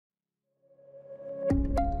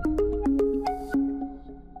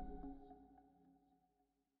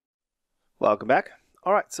Welcome back.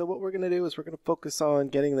 All right, so what we're going to do is we're going to focus on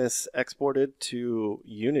getting this exported to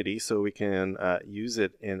Unity so we can use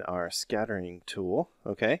it in our scattering tool,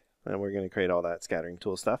 okay? And we're going to create all that scattering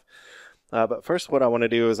tool stuff. But first what I want to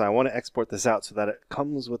do is I want to export this out so that it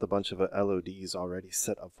comes with a bunch of LODs already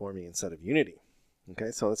set up for me instead of Unity. Okay,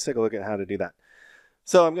 so let's take a look at how to do that.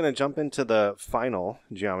 So I'm going to jump into the final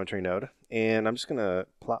geometry node, and I'm just going to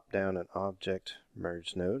plop down an object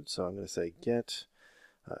merge node. So I'm going to say get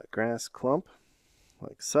grass clump,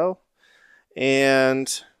 like so.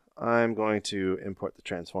 And I'm going to import the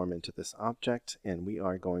transform into this object, and we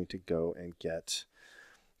are going to go and get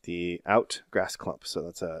the out grass clump. So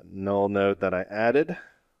that's a null node that I added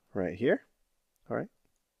right here. All right,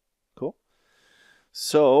 cool.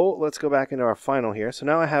 So let's go back into our final here. So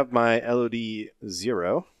now I have my LOD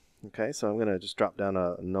 0. Okay, so I'm going to just drop down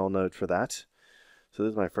a null node for that. So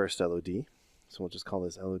this is my first LOD. So we'll just call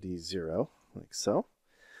this LOD 0, like so.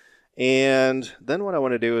 And then what I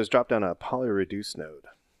want to do is drop down a polyreduce node.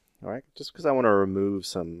 All right, just because I want to remove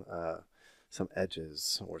some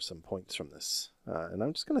edges or some points from this. And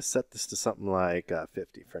I'm just going to set this to something like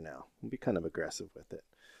 50 for now. We'll be kind of aggressive with it.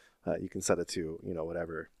 You can set it to,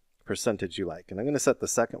 whatever percentage you like. And I'm going to set the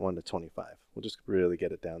second one to 25. We'll just really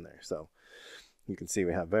get it down there. So you can see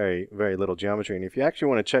we have very, very little geometry. And if you actually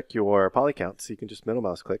want to check your poly counts, you can just middle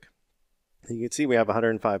mouse click. And you can see we have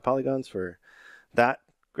 105 polygons for that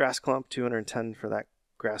grass clump, 210 for that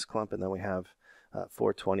grass clump, and then we have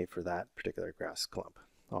 420 for that particular grass clump.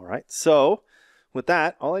 All right, so with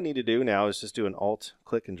that, all I need to do now is just do an alt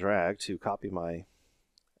click and drag to copy my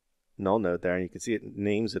null node there, and you can see it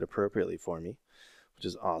names it appropriately for me, which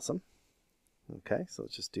is awesome. Okay, so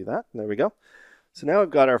let's just do that. There we go. So now we've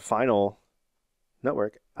got our final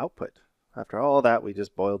network output. After all that, we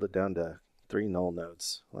just boiled it down to 3 null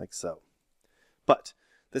nodes, like so. But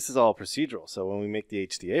this is all procedural, so when we make the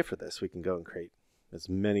HDA for this, we can go and create as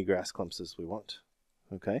many grass clumps as we want.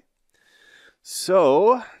 Okay,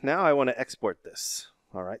 so now I want to export this.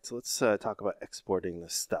 All right, so let's talk about exporting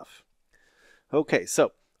this stuff. Okay,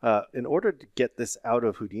 so in order to get this out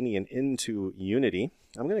of Houdini and into Unity,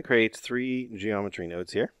 I'm going to create 3 geometry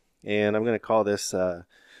nodes here, and I'm going to call this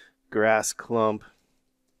grass clump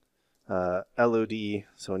LOD,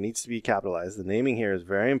 so it needs to be capitalized. The naming here is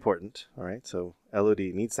very important. All right, so LOD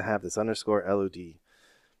needs to have this underscore LOD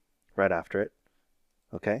right after it.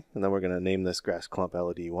 Okay, and then we're going to name this grass clump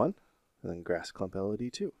LOD 1 and then grass clump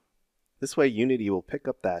LOD 2. This way Unity will pick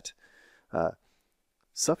up that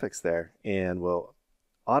suffix there and will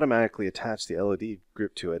automatically attach the LOD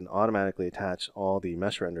group to it and automatically attach all the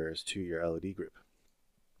mesh renderers to your LOD group.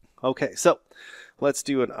 Okay, so let's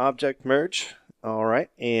do an object merge. All right,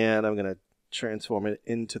 and I'm going to transform it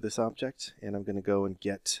into this object, and I'm going to go and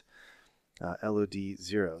get LOD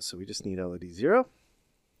 0. So we just need LOD 0.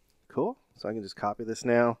 Cool. So I can just copy this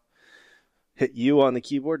now, hit U on the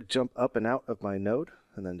keyboard to jump up and out of my node,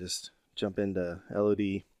 and then just jump into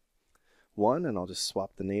LOD 1, and I'll just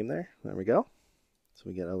swap the name there. There we go. So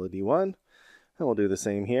we get LOD 1, and we'll do the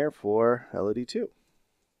same here for LOD 2.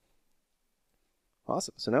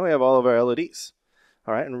 Awesome. So now we have all of our LODs.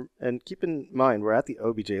 All right, and keep in mind, we're at the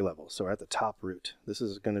OBJ level, so we're at the top root. This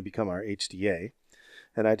is going to become our HDA,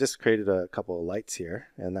 and I just created a couple of lights here,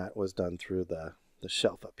 and that was done through the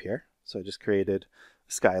shelf up here. So I just created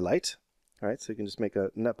a skylight. All right, so you can just make a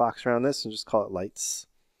net box around this and just call it lights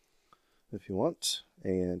if you want,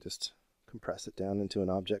 and just compress it down into an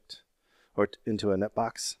object or into a net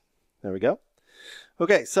box. There we go.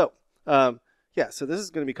 Okay, so yeah, so this is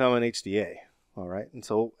going to become an HDA. All right, and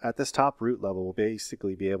so at this top root level, we'll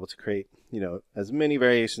basically be able to create, as many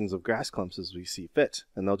variations of grass clumps as we see fit,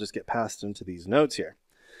 and they'll just get passed into these nodes here.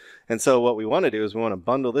 And so what we want to do is we want to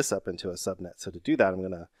bundle this up into a subnet. So to do that, I'm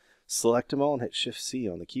going to select them all and hit Shift-C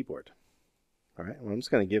on the keyboard. All right, and I'm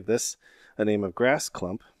just going to give this a name of grass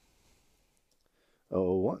clump 001.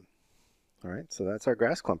 All right, so that's our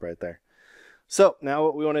grass clump right there. So now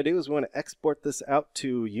what we want to do is we want to export this out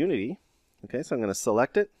to Unity. Okay, so I'm going to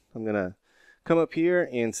select it. I'm going to come up here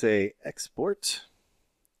and say export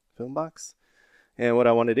film box, and what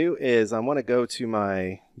I want to do is I want to go to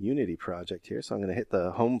my Unity project here. So I'm going to hit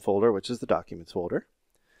the home folder, which is the documents folder,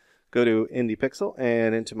 go to IndiePixel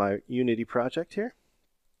and into my Unity project here,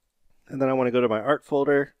 and then I want to go to my art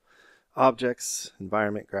folder, objects,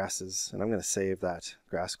 environment, grasses, and I'm going to save that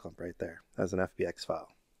grass clump right there as an FBX file.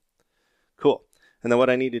 Cool. And then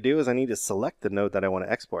what I need to do is I need to select the node that I want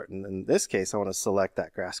to export. And in this case, I want to select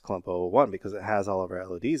that grass clump 001 because it has all of our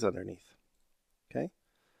LODs underneath. Okay.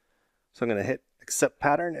 So I'm going to hit accept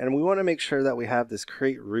pattern, and we want to make sure that we have this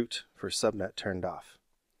create root for subnet turned off.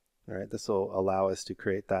 All right. This will allow us to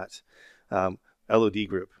create that LOD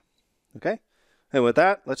group. Okay, and with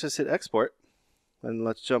that, let's just hit export and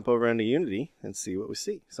let's jump over into Unity and see what we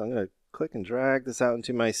see. So I'm going to click and drag this out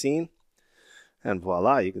into my scene, and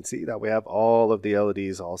voila, you can see that we have all of the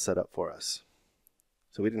LEDs all set up for us.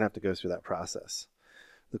 So we didn't have to go through that process.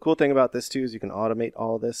 The cool thing about this too is you can automate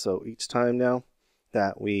all of this. So each time now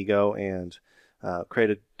that we go and create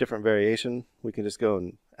a different variation, we can just go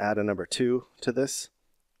and add a number 2 to this.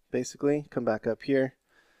 Basically, come back up here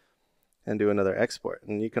and do another export.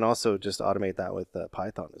 And you can also just automate that with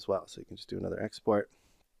Python as well. So you can just do another export,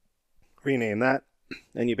 rename that,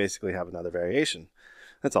 and you basically have another variation.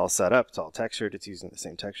 It's all set up, it's all textured, it's using the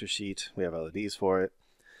same texture sheet, we have LEDs for it.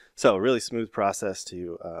 So a really smooth process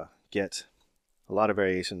to get a lot of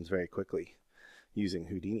variations very quickly using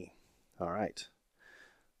Houdini. All right,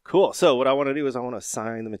 cool. So what I want to do is I want to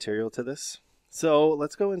assign the material to this. So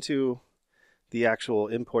let's go into the actual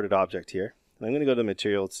imported object here. And I'm going to go to the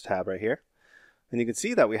Materials tab right here. And you can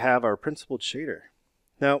see that we have our principled shader.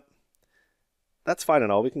 Now, that's fine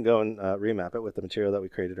and all. We can go and remap it with the material that we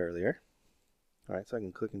created earlier. All right, so I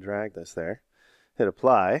can click and drag this there, hit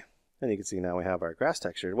apply, and you can see now we have our grass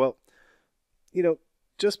texture. Well, you know,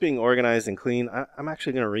 just being organized and clean, I'm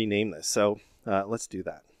actually going to rename this. So let's do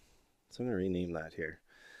that. So I'm going to rename that here.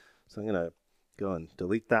 So I'm going to go and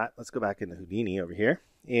delete that. Let's go back into Houdini over here.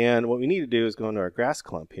 And what we need to do is go into our grass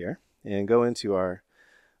clump here and go into our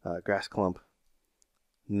grass clump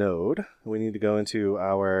node. We need to go into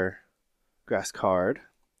our grass card.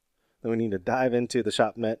 Then we need to dive into the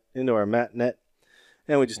shop net, into our mat net,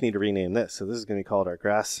 and we just need to rename this. So this is going to be called our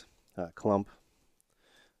grass clump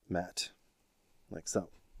mat, like so.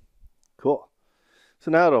 Cool. So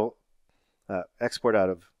now it'll export out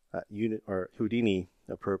of unit or Houdini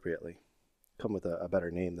appropriately. Come with a better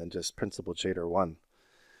name than just Principled Shader 1.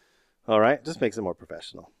 All right, just makes it more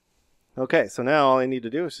professional. Okay, so now all I need to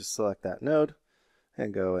do is just select that node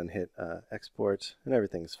and go and hit export, and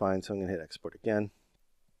everything's fine. So I'm going to hit export again.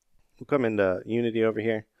 We'll come into Unity over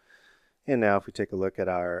here. And now if we take a look at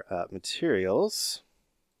our materials,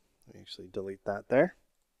 let me actually delete that there.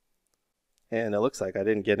 And it looks like I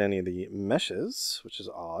didn't get any of the meshes, which is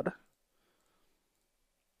odd.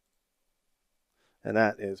 And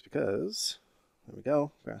that is because, there we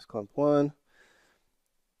go, grass clump 1.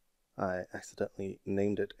 I accidentally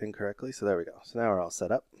named it incorrectly, so there we go. So now we're all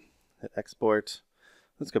set up. Hit export.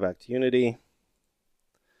 Let's go back to Unity.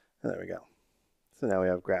 And there we go. So now we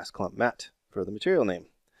have grass clump mat for the material name.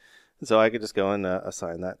 And so I could just go and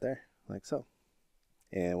assign that there, like so.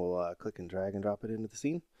 And we'll click and drag and drop it into the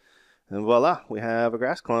scene. And voila, we have a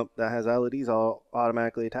grass clump that has LEDs all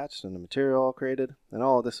automatically attached and the material all created. And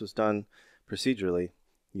all of this was done procedurally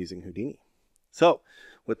using Houdini. So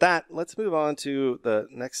with that, let's move on to the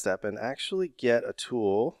next step and actually get a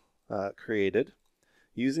tool created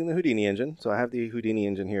using the Houdini Engine. So I have the Houdini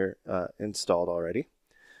Engine here installed already.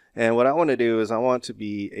 And what I want to do is I want to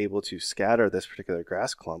be able to scatter this particular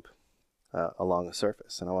grass clump along a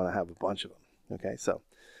surface. And I want to have a bunch of them. Okay, so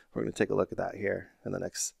we're going to take a look at that here in the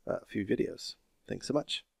next few videos. Thanks so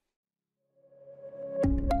much.